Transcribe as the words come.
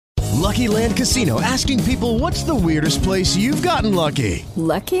Lucky Land Casino, asking people, what's the weirdest place you've gotten lucky?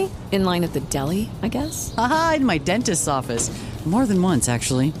 Lucky? In line at the deli, I guess? Aha, in my dentist's office. More than once,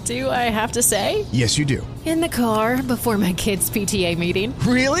 actually. Do I have to say? Yes, you do. In the car before my kids' PTA meeting.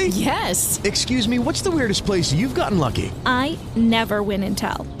 Really? Yes. Excuse me, what's the weirdest place you've gotten lucky? I never win and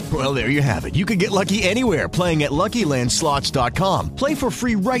tell. Well, there you have it. You can get lucky anywhere, playing at LuckyLandSlots.com. Play for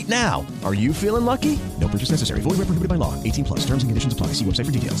free right now. Are you feeling lucky? No purchase necessary. Void where prohibited by law. 18 plus. Terms and conditions apply. See website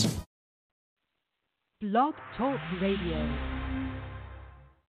for details. Blog Talk Radio.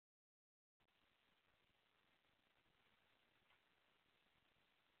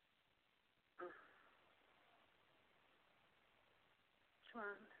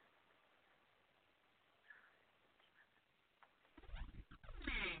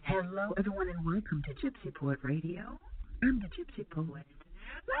 Hello, everyone, and welcome to Gypsy Poet Radio. I'm the Gypsy Poet.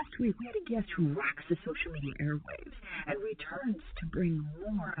 Last week, we had a guest who rocks the social media airwaves and returns to bring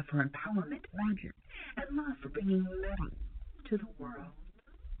more of her empowerment, magic, and love for bringing metal to the world.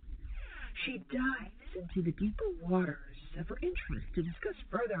 She dives into the deeper waters of her interest to discuss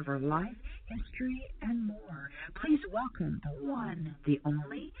further of her life, history, and more. Please welcome the one, the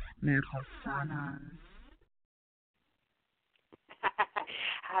only, Myrtle Sanaz.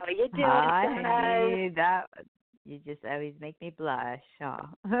 How are you doing? Hi, you just always make me blush, huh?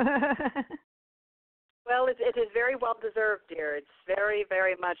 Well, it is very well deserved, dear. It's very,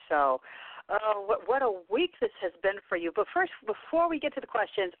 very much so. Oh, what a week this has been for you. But first, before we get to the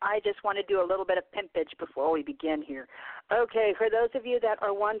questions, I just want to do a little bit of pimpage before we begin here. Okay, for those of you that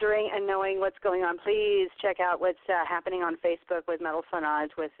are wondering and knowing what's going on, please check out what's happening on Facebook with Metal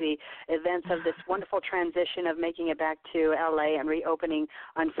Sanaz, with the events of this wonderful transition of making it back to L.A. and reopening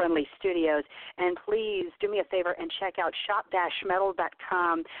Unfriendly Studios. And please do me a favor and check out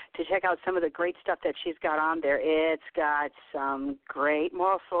shop-metal.com to check out some of the great stuff that she's got on there. It's got some great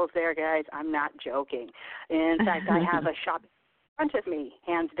morsels there, guys. I'm not joking. In fact, I have a shop in front of me,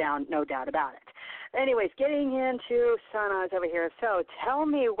 hands down, no doubt about it. Anyways, getting into Sanaz over here. So tell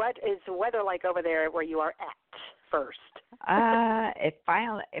me, what is the weather like over there where you are at first? It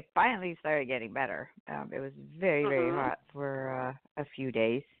finally started getting better. It was very, very hot for a few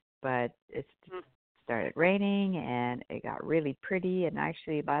days, but it started raining and it got really pretty. And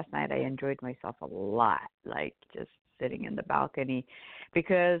actually, last night I enjoyed myself a lot, like just sitting in the balcony,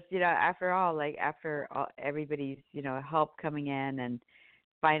 because after everybody's help coming in and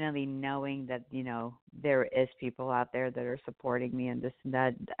finally knowing that there is people out there that are supporting me and this and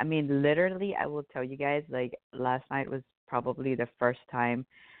that. I mean, literally, I will tell you guys, like, last night was probably the first time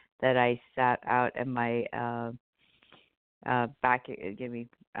that I sat out in my on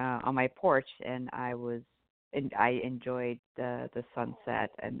my porch, and I enjoyed the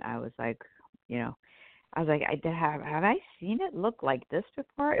sunset, and I was like, have I seen it look like this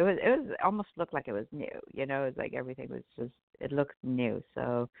before? It was almost looked like it was new. It was like everything was it looked new.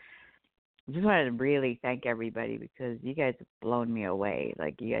 So I just wanted to really thank everybody, because you guys have blown me away.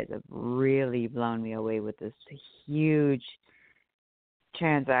 Like, you guys have really blown me away with this huge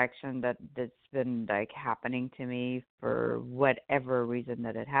transaction that's been like happening to me for whatever reason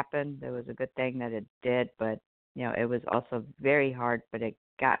that it happened. There was a good thing that it did, but it was also very hard, but it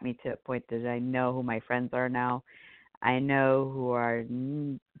got me to a point that I know who my friends are now. I know who are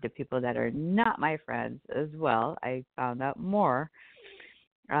the people that are not my friends as well. I found out more,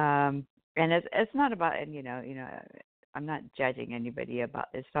 and it's not about, and I'm not judging anybody about.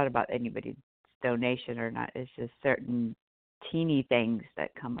 It's not about anybody's donation or not. It's just certain teeny things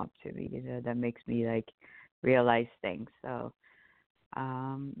that come up to me, that makes me like realize things. So,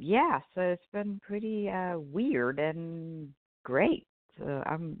 so it's been pretty weird and great. So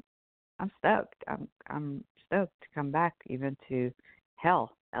I'm stoked. I'm stoked to come back even to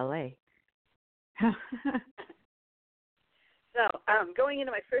hell, LA. So going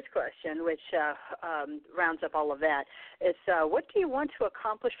into my first question, which rounds up all of that, is what do you want to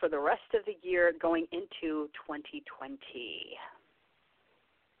accomplish for the rest of the year going into 2020?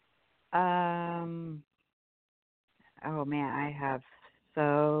 Oh man, I have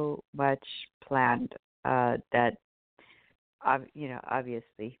so much planned that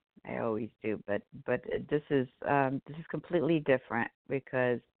obviously I always do, but this is completely different,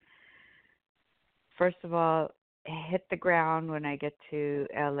 because first of all, hit the ground when I get to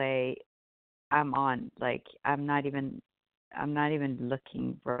LA. I'm on. Like, I'm not even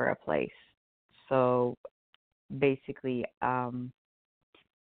looking for a place. So basically, I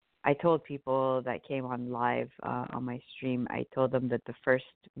told people that came on live on my stream, I told them that the first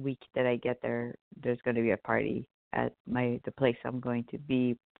week that I get there, there's going to be a party at the place I'm going to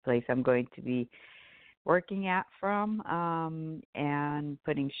be working at from and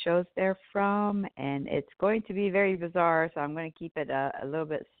putting shows there from, and it's going to be very bizarre, so I'm going to keep it a little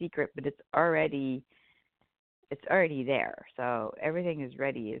bit secret, but it's already there. So everything is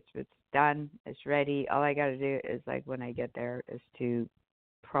ready. It's done. It's ready. All I got to do is, like, when I get there is to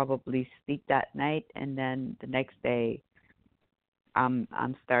probably sleep that night, and then the next day I'm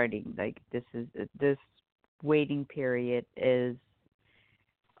starting. Like, this waiting period is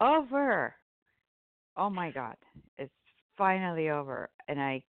over. Oh my God, it's finally over, and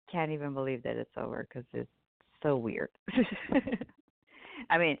I can't even believe that it's over because it's so weird.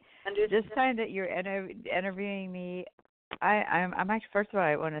 I mean, this time that you're interviewing me, I'm actually, first of all,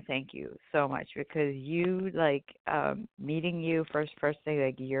 I want to thank you so much because you, like, meeting you first thing,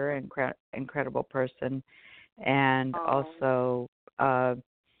 like, you're an incredible person, and also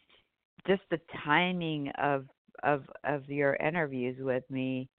just the timing of your interviews with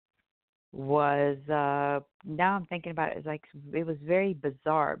me was, now I'm thinking about it, it's like it was very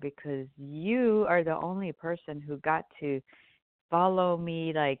bizarre because you are the only person who got to follow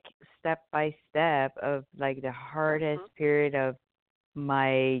me, like, step by step of, like, the hardest period of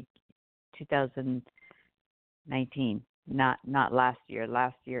my 2019, not last year.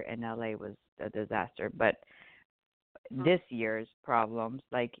 Last year in LA was a disaster, but this year's problems,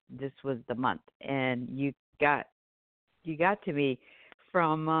 like, this was the month, and you got to me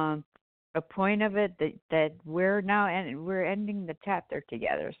from a point of it that we're now we're ending the chapter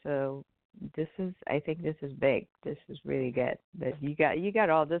together. So I think this is big. This is really good. That you got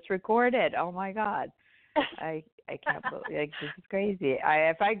all this recorded. Oh my God, I can't believe, like, this is crazy.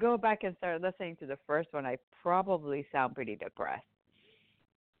 If I go back and start listening to the first one, I probably sound pretty depressed.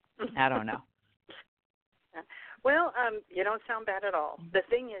 I don't know. Well, you don't sound bad at all. The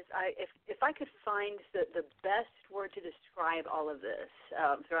thing is, if I could find the best word to describe all of this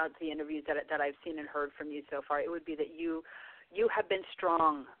throughout the interviews that I've seen and heard from you so far, it would be that you have been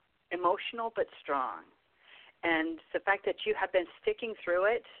strong, emotional but strong, and the fact that you have been sticking through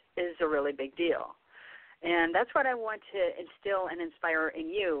it is a really big deal. And that's what I want to instill and inspire in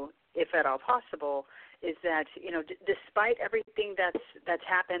you, if at all possible, is that, despite everything that's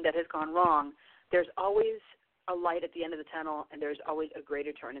happened that has gone wrong, there's always a light at the end of the tunnel, and there's always a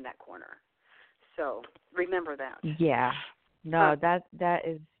greater turn in that corner. So remember that. Yeah. No, that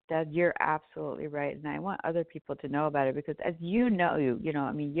you're absolutely right, and I want other people to know about it because, as you know,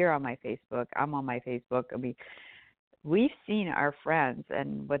 I mean, you're on my Facebook. I'm on my Facebook. I mean, we've seen our friends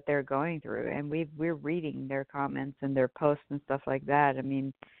and what they're going through, and we're reading their comments and their posts and stuff like that. I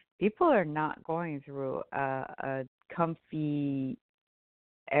mean, people are not going through a comfy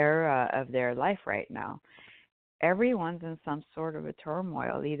era of their life right now. Everyone's in some sort of a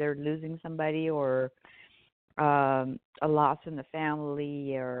turmoil, either losing somebody or a loss in the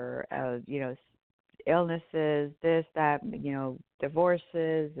family, or illnesses, this, that,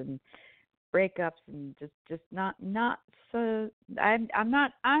 divorces and breakups, and just not so. I'm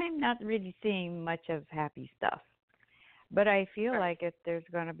not really seeing much of happy stuff. But I feel like there's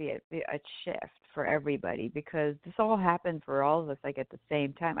going to be a shift for everybody because this all happened for all of us, like, at the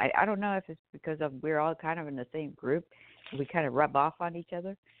same time. I don't know if it's because we're all kind of in the same group. We kind of rub off on each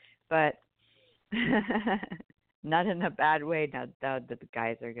other, but not in a bad way. Now that the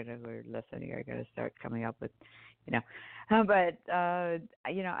guys who are listening are going to start coming up with, But I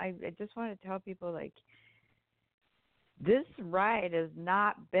just want to tell people, like, this ride has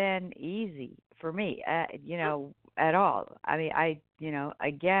not been easy for me, at all. I mean,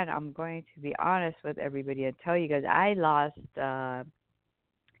 again, I'm going to be honest with everybody and tell you guys, I lost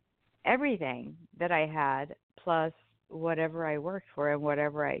everything that I had, plus whatever I worked for and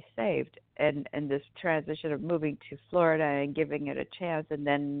whatever I saved, and this transition of moving to Florida and giving it a chance, and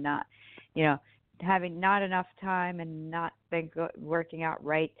then not, having not enough time and not been working out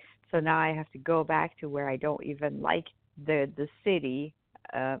right. So now I have to go back to where I don't even like the city.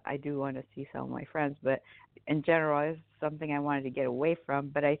 I do want to see some of my friends, but in general, it's something I wanted to get away from.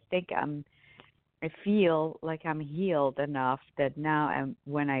 But I think I feel like I'm healed enough that now,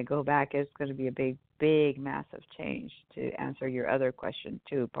 when I go back, it's going to be a big, massive change. To answer your other question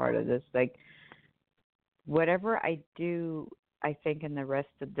too, part of this, like, whatever I do, I think in the rest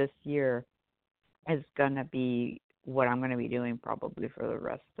of this year is going to be what I'm going to be doing probably for the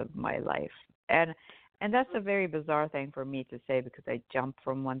rest of my life. And that's a very bizarre thing for me to say because I jump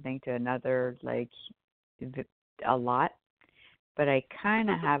from one thing to another, like, a lot. But I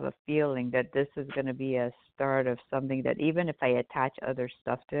kind of have a feeling that this is going to be a start of something that, even if I attach other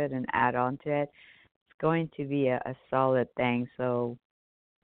stuff to it and add on to it, it's going to be a solid thing. So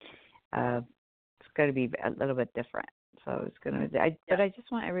it's going to be a little bit different. So it's going to, but I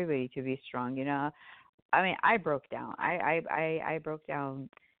just want everybody to be strong. I mean, I broke down. I broke down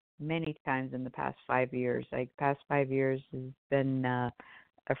many times in the past 5 years. Like past 5 years has been a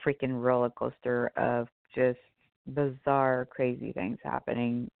freaking roller coaster of just bizarre, crazy things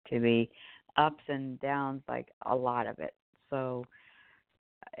happening to me, ups and downs, like a lot of it. So,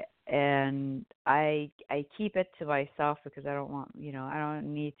 and I keep it to myself because I don't want, I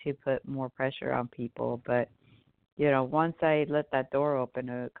don't need to put more pressure on people. But once I let that door open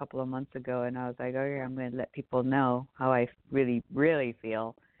a couple of months ago, and I was like, okay, I'm going to let people know how I really, really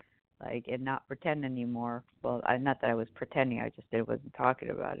feel, like, and not pretend anymore. Well, not that I was pretending, I just wasn't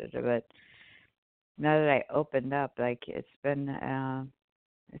talking about it. But now that I opened up, like, it's been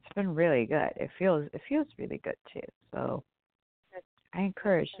really good. It feels really good too. So I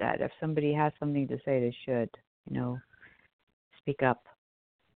encourage that if somebody has something to say, they should, speak up.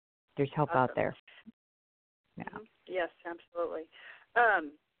 There's help out there. Yeah. Yes, absolutely.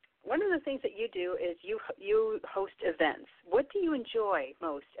 One of the things that you do is you host events. What do you enjoy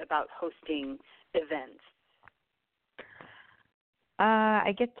most about hosting events?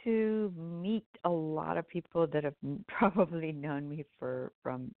 I get to meet a lot of people that have probably known me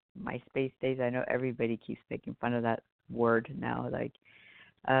from MySpace days. I know everybody keeps making fun of that word now, like,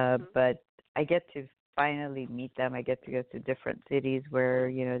 but I get to finally meet them. I get to go to different cities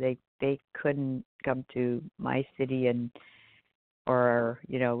where they couldn't come to my city, or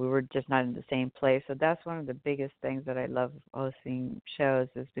we were just not in the same place. So that's one of the biggest things that I love hosting shows,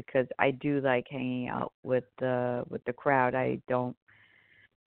 is because I do like hanging out with the crowd. I don't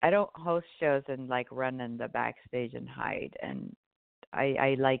host shows and like run in the backstage and hide, and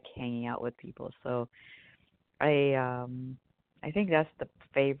I like hanging out with people. So I think that's the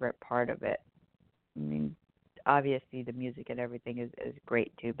favorite part of it. I mean, obviously the music and everything is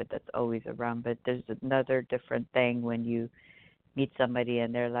great too, but that's always around. But there's another different thing when you meet somebody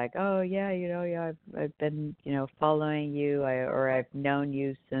and they're like, oh yeah, I've been following you, or I've known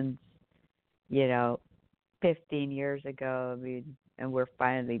you since 15 years ago. I mean, and we're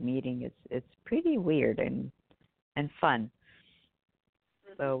finally meeting. It's pretty weird and fun.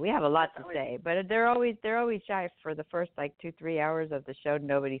 So we have a lot to say, but they're always shy for the first like 2-3 hours of the show.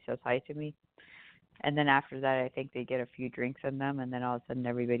 Nobody says hi to me, and then after that, I think they get a few drinks in them, and then all of a sudden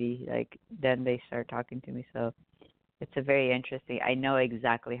everybody then they start talking to me. So it's a very interesting. I know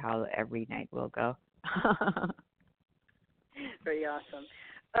exactly how every night will go. Very awesome.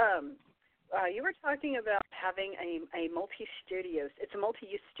 You were talking about having a multi-studio. It's a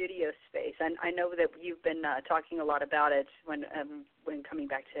multi-use studio space, and I know that you've been talking a lot about it when coming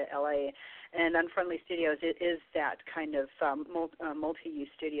back to LA. And Unfriendly Studios, it is that kind of multi-use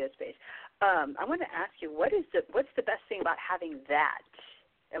studio space. I want to ask you, what's the best thing about having that,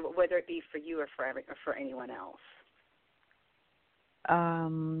 whether it be for you or for anyone else?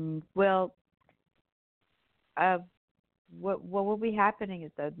 What will be happening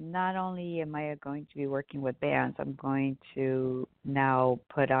is that not only am I going to be working with bands, I'm going to now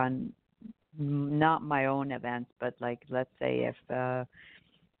put on not my own events, but like, let's say if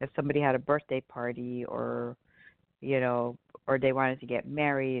somebody had a birthday party, or or they wanted to get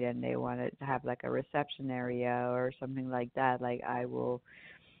married and they wanted to have like a reception area or something like that, like I will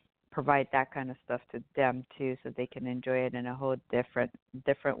provide that kind of stuff to them too, so they can enjoy it in a whole different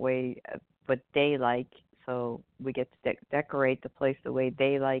way of what they like. So we get to decorate the place the way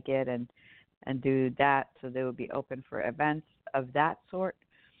they like it, and do that, so they will be open for events of that sort.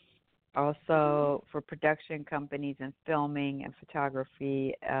 Also for production companies and filming and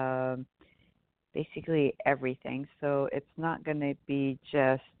photography, basically everything. So it's not going to be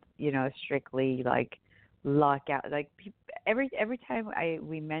just strictly like lockout. Like every time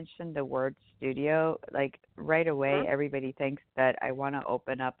we mention the word studio, like right away everybody thinks that I want to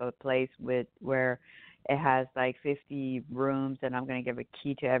open up a place where it has like 50 rooms and I'm going to give a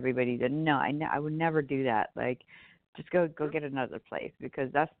key to everybody. No, I would never do that. Like, just go get another place, because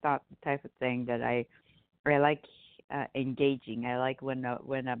that's not the type of thing that I like. Engaging. I like when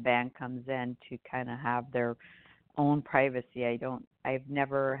a band comes in to kind of have their own privacy. I've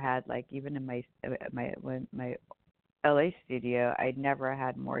never had, like, even in my LA studio, I'd never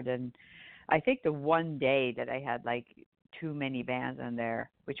had more than, I think the one day that I had like too many bands in there,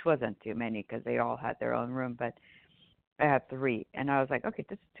 which wasn't too many because they all had their own room, but I had 3, and I was like, okay,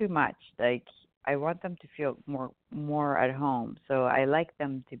 this is too much. Like, I want them to feel more at home, so I like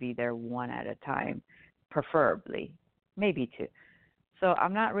them to be there one at a time, preferably, maybe 2. So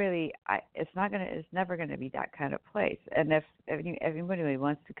I'm not really. It's never gonna be that kind of place. And if anybody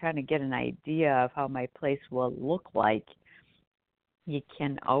wants to kind of get an idea of how my place will look like, you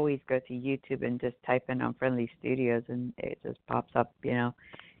can always go to YouTube and just type in Unfriendly Studios, and it just pops up,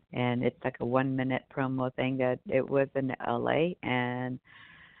 and it's like a 1-minute promo thing that it was in LA, and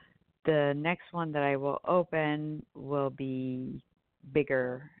the next one that I will open will be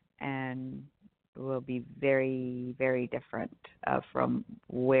bigger and will be very, very different from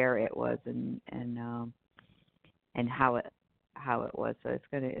where it was and how it was. So it's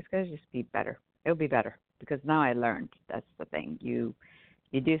gonna just be better. It'll be better because now I learned. That's the thing. You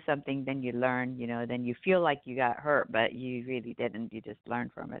do something, then you learn. Then you feel like you got hurt, but you really didn't. You just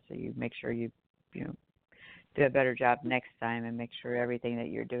learn from it. So you make sure you do a better job next time and make sure everything that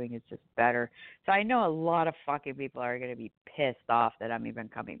you're doing is just better. So I know a lot of fucking people are going to be pissed off that I'm even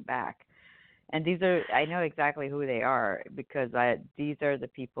coming back. And I know exactly who they are because these are the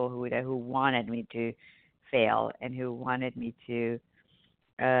people who wanted me to fail and who wanted me to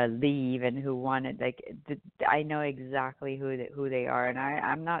leave and who wanted, I know exactly who they are. And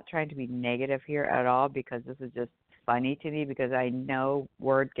I'm not trying to be negative here at all because this is just funny to me because I know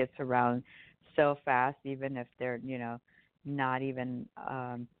word gets around so fast, even if they're, not even,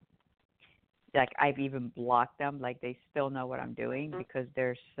 I've even blocked them, they still know what I'm doing because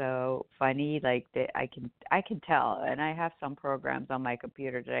they're so funny. I can tell, and I have some programs on my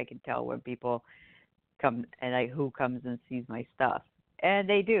computer that I can tell when people come and who comes and sees my stuff, and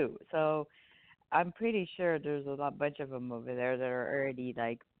they do. So I'm pretty sure there's a bunch of them over there that are already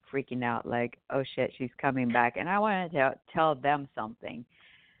freaking out, oh shit, she's coming back, and I want to tell them something.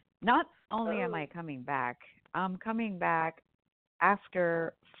 Not only am I coming back, I'm coming back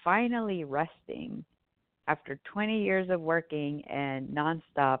after finally resting, after 20 years of working and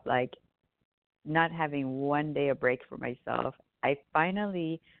nonstop, not having one day of break for myself.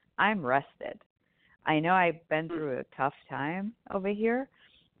 I'm rested. I know I've been through a tough time over here,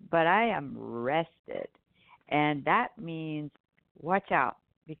 but I am rested. And that means watch out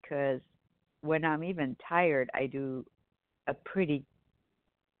because when I'm even tired, I do a pretty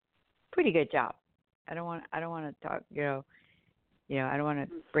good job. I don't want to talk, I don't want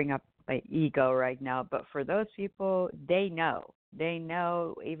to bring up my ego right now, but for those people, they know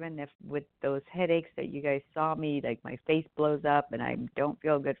even if with those headaches that you guys saw me, my face blows up and I don't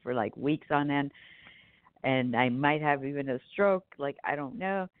feel good for weeks on end and I might have even a stroke, I don't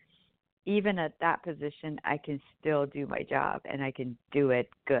know. Even at that position, I can still do my job and I can do it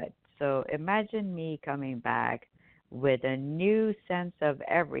good. So imagine me coming back with a new sense of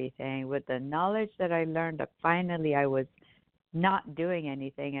everything, with the knowledge that I learned that finally I was not doing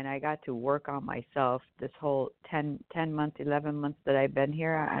anything and I got to work on myself this whole 10 months, 11 months that I've been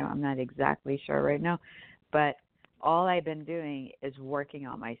here. I'm not exactly sure right now, but all I've been doing is working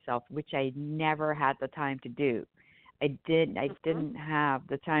on myself, which I never had the time to do. I didn't have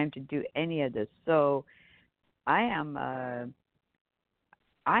the time to do any of this. So I am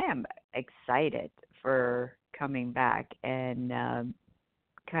excited for coming back and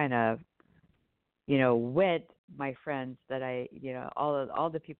kind of, with my friends that all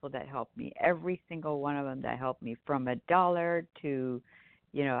the people that helped me, every single one of them that helped me from $1 to,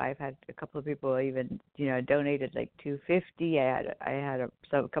 I've had a couple of people even, donated $250. I had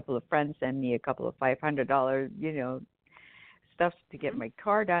a couple of friends send me a couple of $500, stuff to get my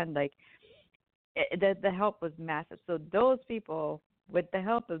car done. The help was massive. So those people, with the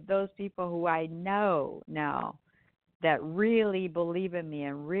help of those people who I know now that really believe in me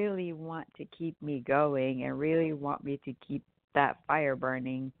and really want to keep me going and really want me to keep that fire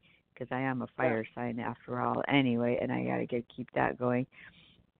burning, because I am a fire sign after all anyway, and I got to keep that going.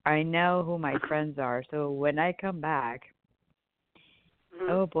 I know who my friends are. So when I come back,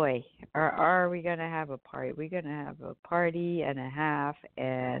 oh boy, are we going to have a party? We're going to have a party and a half,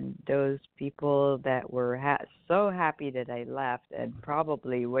 and those people that were so happy that I left and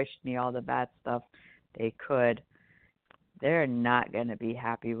probably wished me all the bad stuff they could, they're not going to be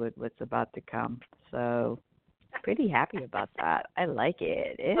happy with what's about to come. So pretty happy about that. I like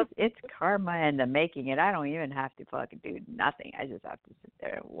it. It's karma in the making, and I don't even have to fucking do nothing. I just have to sit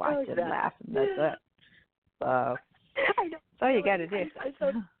there and watch and laugh, and that's it. So that's all you got to do. I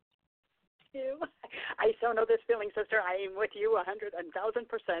so know this feeling, sister. I am with you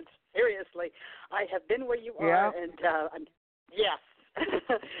 100,000%. Seriously, I have been where you are, and yes.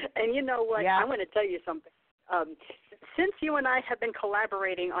 And you know what? I'm going to tell you something. Since you and I have been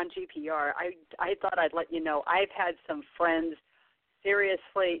collaborating on GPR, I thought I'd let you know I've had some friends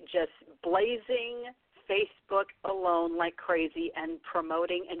seriously just blazing Facebook alone like crazy and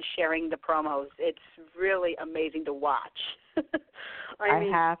promoting and sharing the promos. It's really amazing to watch. I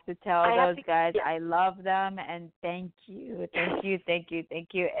have to tell those guys I love them and thank you.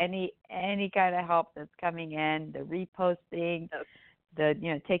 Any kind of help that's coming in, the reposting,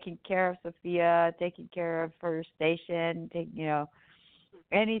 the taking care of Sophia, taking care of her station,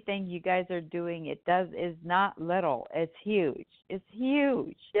 anything you guys are doing, is not little. It's huge. It's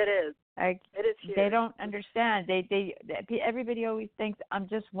huge. It is. Like, it is huge. they don't understand. Everybody always thinks I'm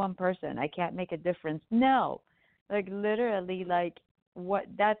just one person. I can't make a difference. No, like literally, like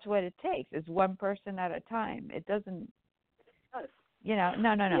that's what it takes. Is one person at a time. It doesn't. Yes.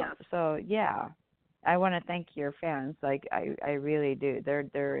 No. Yes. So yeah, I want to thank your fans. Like I really do.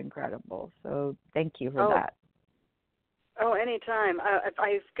 They're incredible. So thank you for that. Oh, anytime.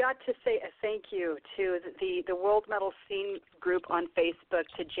 I've got to say a thank you to the World Metal Scene group on Facebook,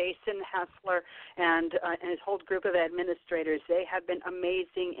 to Jason Hessler and his whole group of administrators. They have been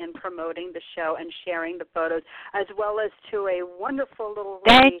amazing in promoting the show and sharing the photos, as well as to a wonderful little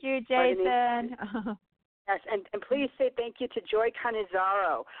lady. Thank you, Jason. Yes, and please say thank you to Joy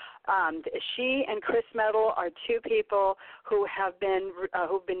Canizaro. She and Chris Metal are two people who have been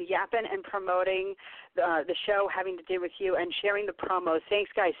who've been yapping and promoting the show, having to do with you and sharing the promos.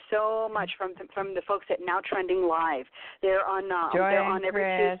 Thanks, guys, so much from the folks at Now Trending Live. They're on Joy they're and on every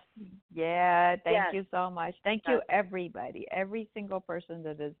Chris. Tuesday. Yeah, thank Yes. you so much. Thank you, everybody, every single person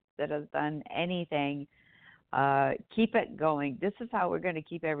that has done anything. Keep it going. This is how we're going to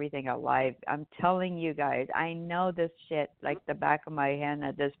keep everything alive. I'm telling you guys, I know this shit like the back of my hand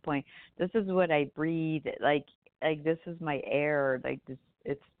at this point. This is what I breathe. Like this is my air. Like this,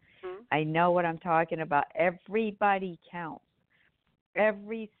 I know what I'm talking about. Everybody counts.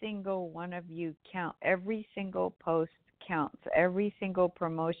 Every single one of you count. Every single post counts. Every single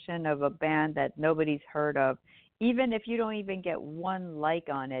promotion of a band that nobody's heard of. Even if you don't even get one like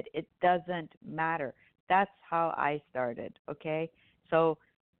on it, it doesn't matter. That's how I started, okay? So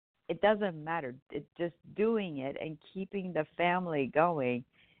it doesn't matter. It's just doing it and keeping the family going.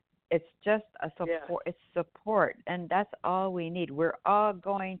 It's just a support. Yeah. It's support, and that's all we need. We're all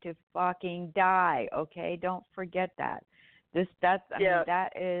going to fucking die, okay? Don't forget that. I mean,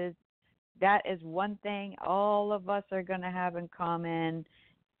 that is one thing all of us are going to have in common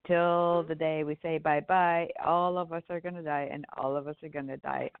till the day we say bye-bye. All of us are going to die, and all of us are going to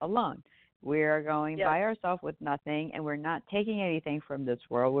die alone. We are going by ourselves with nothing, and we're not taking anything from this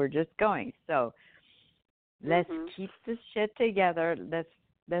world. We're just going. So let's keep this shit together.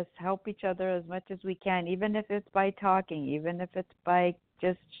 Let's help each other as much as we can, even if it's by talking, even if it's by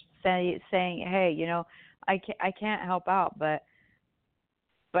just saying, hey, I can't help out, but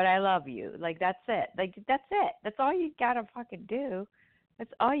I love you. Like, that's it. Like, that's it. That's all you gotta fucking do.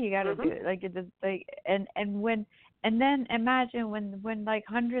 That's all you gotta do. Like, it's like, and then imagine when like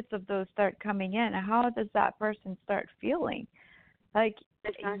hundreds of those start coming in, how does that person start feeling? Like,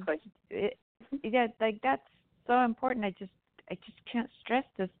 exactly. Like that's so important. I just can't stress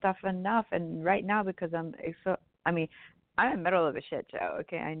this stuff enough. And right now, because I'm in the middle of a shit show.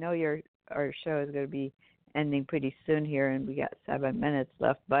 Okay, I know our show is going to be ending pretty soon here, and we got 7 minutes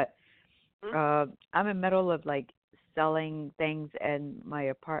left. But I'm in the middle of like selling things in my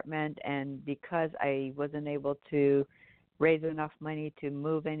apartment, and because I wasn't able to raise enough money to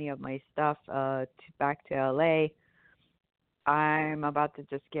move any of my stuff back to LA, I'm about to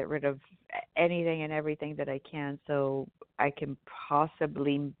just get rid of anything and everything that I can, so I can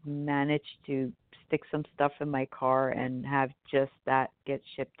possibly manage to stick some stuff in my car and have just that get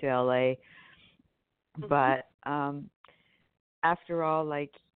shipped to LA. But after all,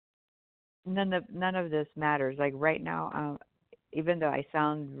 like, none of this matters. Like right now, even though I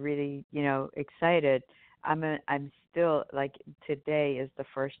sound really, excited, I'm still like, today is the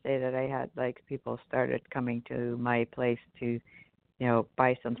first day that I had like people started coming to my place to,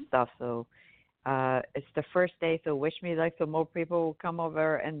 buy some stuff. So it's the first day. So wish me luck. So more people will come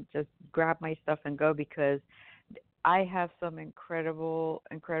over and just grab my stuff and go, because I have some incredible,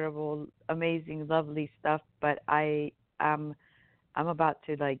 amazing, lovely stuff. But I'm about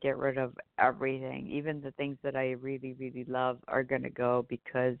to like get rid of everything. Even the things that I really, really love are going to go,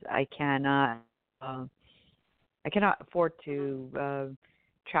 because I cannot afford to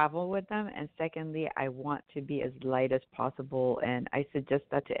travel with them. And secondly, I want to be as light as possible. And I suggest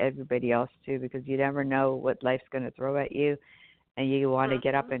that to everybody else too, because you never know what life's going to throw at you, and you want to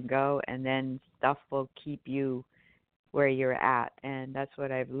get up and go, and then stuff will keep you where you're at. And that's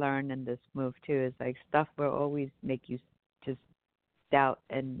what I've learned in this move too, is like stuff will always make you just doubt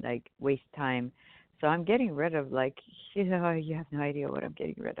and like waste time. So I'm getting rid of like, you have no idea what I'm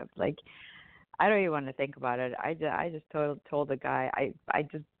getting rid of. Like, I don't even want to think about it. I just told the guy, I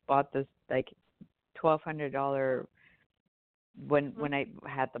just bought this like $1,200 when I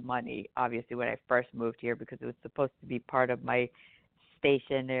had the money, obviously when I first moved here, because it was supposed to be part of my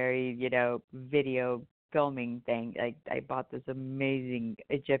stationary, video filming thing. Like, I bought this amazing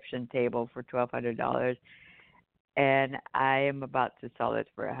Egyptian table for $1,200. and I am about to sell it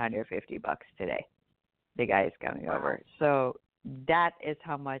for $150 today. The guy is coming over. So that is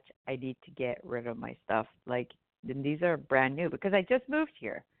how much I need to get rid of my stuff. Like, and these are brand new because I just moved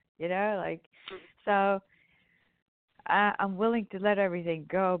here, so I'm willing to let everything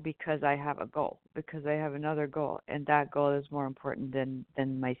go because I have a goal, because I have another goal, and that goal is more important than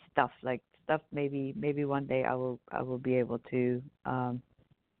my stuff. Like stuff, maybe one day I will be able to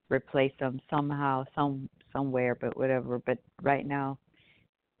replace them somehow, somewhere, but whatever. But right now,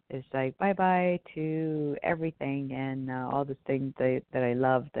 it's like bye to everything and all the things that I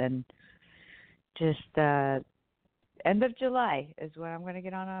loved, and just end of July is when I'm going to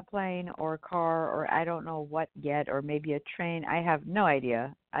get on a plane or a car, or I don't know what yet, or maybe a train. I have no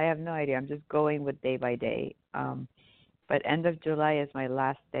idea. I'm just going with day by day. But end of July is my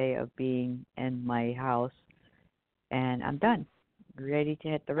last day of being in my house, and I'm done, ready to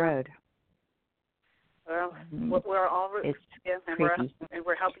hit the road. Well, we're all it's and creepy.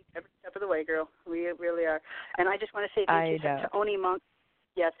 we're helping every step of the way, girl. We really are. And I just want to say thank you to Oni Monk.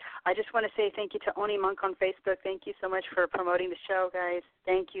 Yes, I just want to say thank you to Oni Monk on Facebook. Thank you so much for promoting the show, guys.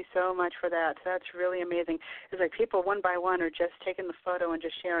 Thank you so much for that. That's really amazing. It's like people one by one are just taking the photo and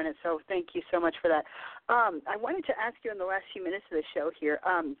just sharing it. So thank you so much for that. I wanted to ask you in the last few minutes of the show here.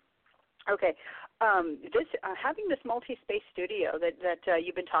 This having this multi-space studio that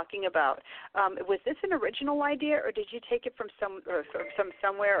you've been talking about, was this an original idea, or did you take it from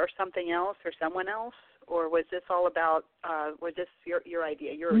somewhere or something else or someone else, or was this all about? Was this your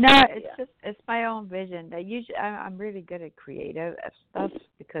idea? It's my own vision. I'm really good at creative stuff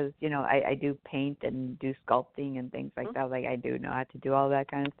because I do paint and do sculpting and things like that. Like I do know how to do all that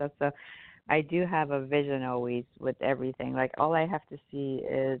kind of stuff. So I do have a vision always with everything. Like all I have to see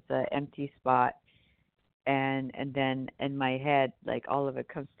is an empty spot, and then in my head, like all of it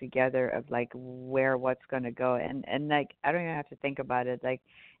comes together of like what's going to go, and like I don't even have to think about it. Like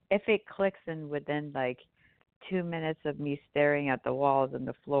if it clicks in within like 2 minutes of me staring at the walls and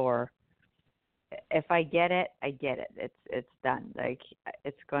the floor, if I get it, I get it. It's done. Like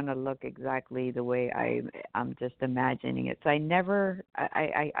it's going to look exactly the way I'm just imagining it. So I'm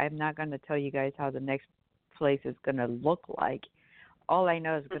not going to tell you guys how the next place is going to look like. All I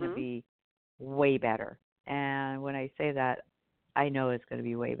know is going to be way better. And when I say that, I know it's going to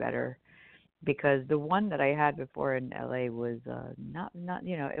be way better, because the one that I had before in LA was not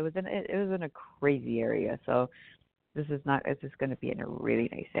it was in a crazy area. So this is not. It's just going to be in a really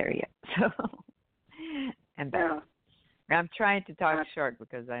nice area. So and better. Yeah. I'm trying to talk short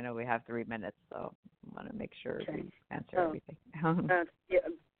because I know we have 3 minutes, so I want to make sure we answer everything.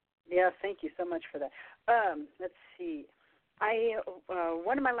 Yeah. Thank you so much for that. Let's see.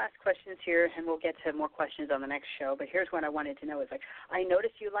 One of my last questions here, and we'll get to more questions on the next show, but here's what I wanted to know is, like, I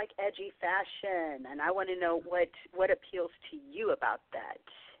noticed you like edgy fashion, and I want to know what appeals to you about that.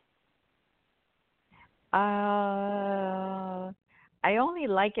 I only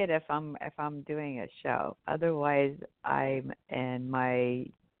like it if I'm doing a show. Otherwise, I'm in my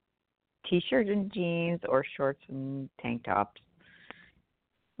t-shirt and jeans or shorts and tank tops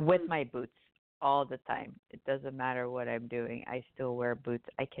with my boots all the time. It doesn't matter what I'm doing. I still wear boots.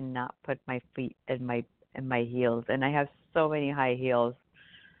 I cannot put my feet in my heels, and I have so many high heels.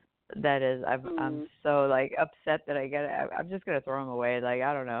 That is, I'm so like upset that I'm just gonna throw them away. Like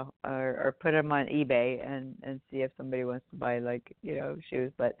I don't know, or put them on eBay and see if somebody wants to buy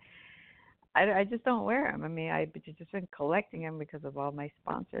shoes. But I just don't wear them. I mean, I've just been collecting them because of all my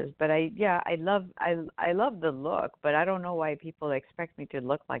sponsors. But I love the look, but I don't know why people expect me to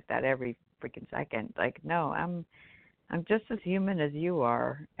look like that every freaking second. Like no, I'm just as human as you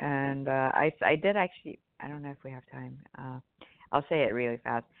are. And I did actually. I don't know if we have time. I'll say it really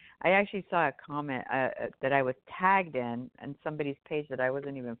fast. I actually saw a comment that I was tagged in somebody's page that I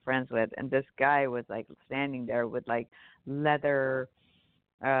wasn't even friends with, and this guy was like standing there with like leather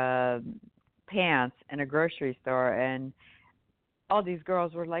pants in a grocery store, and all these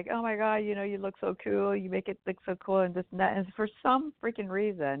girls were like, "Oh my God, you look so cool. You make it look so cool," and this and that. And for some freaking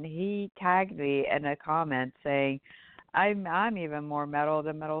reason, he tagged me in a comment saying, "I'm even more metal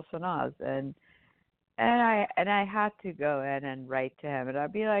than Metal Sanaz," and I had to go in and write to him, and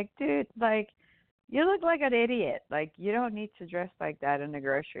I'd be like, dude, like, you look like an idiot. Like, you don't need to dress like that in the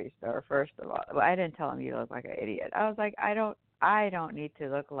grocery store, first of all. Well, I didn't tell him you look like an idiot. I was like, I don't need to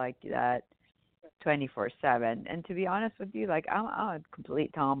look like that 24/7. And to be honest with you, like, I'm a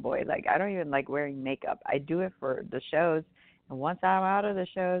complete tomboy. Like, I don't even like wearing makeup. I do it for the shows, and once I'm out of the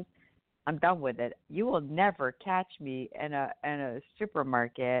shows, I'm done with it. You will never catch me in a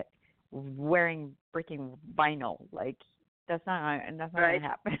supermarket wearing freaking vinyl. Like That's not Right. gonna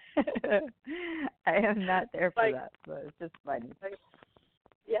happen. I am not there for Like- that. So it's just funny.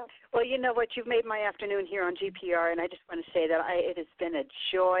 Yeah. Well, you know what? You've made my afternoon here on GPR, and I just want to say that it has been a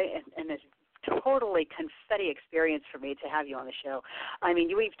joy and a totally confetti experience for me to have you on the show. I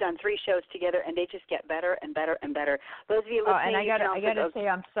mean, we've done 3 shows together, and they just get better and better and better. Those of you listening, And I gotta those, say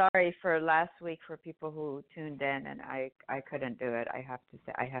I'm sorry for last week for people who tuned in and I couldn't do it. I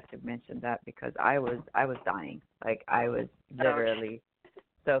have to mention that because I was dying. Like I was literally.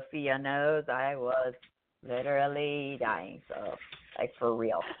 Sophia knows I was literally dying. So like for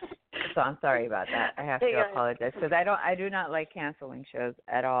real. So I'm sorry about that. I have to apologize because I do not like canceling shows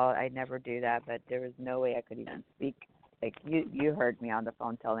at all. I never do that, but there was no way I could even speak. Like you heard me on the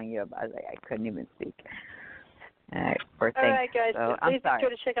phone telling you about it. Like, I couldn't even speak. All right, guys. So Please be sure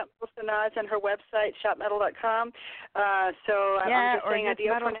to check out Sanaz and her website, shopmetal.com. I'm just saying or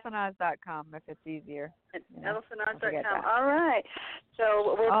just metalsanaz.com if it's easier. Metalsanaz.com. All right.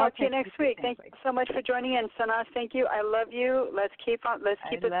 So we'll talk to you next week. Thank you so much for joining in. Sanaz, thank you. I love you. Let's keep this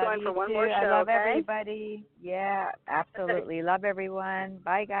going for one more show. I love okay? everybody. Yeah, absolutely. Love everyone.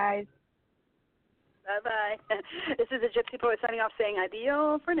 Bye, guys. Bye-bye. This is the Gypsy Poet signing off saying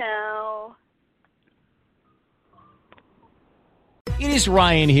adios for now. It is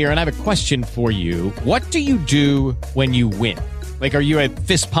Ryan here, and I have a question for you. What do you do when you win? Like, are you a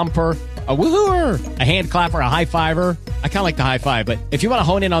fist pumper, a woohooer, a hand clapper, a high fiver? I kind of like the high five, but if you want to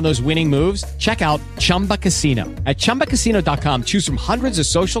hone in on those winning moves, check out Chumba Casino. At ChumbaCasino.com, choose from hundreds of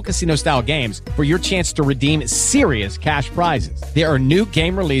social casino-style games for your chance to redeem serious cash prizes. There are new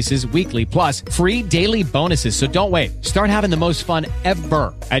game releases weekly, plus free daily bonuses, so don't wait. Start having the most fun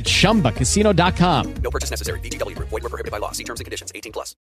ever at ChumbaCasino.com. No purchase necessary. VGW Group. Void where prohibited by law. See terms and conditions. 18+.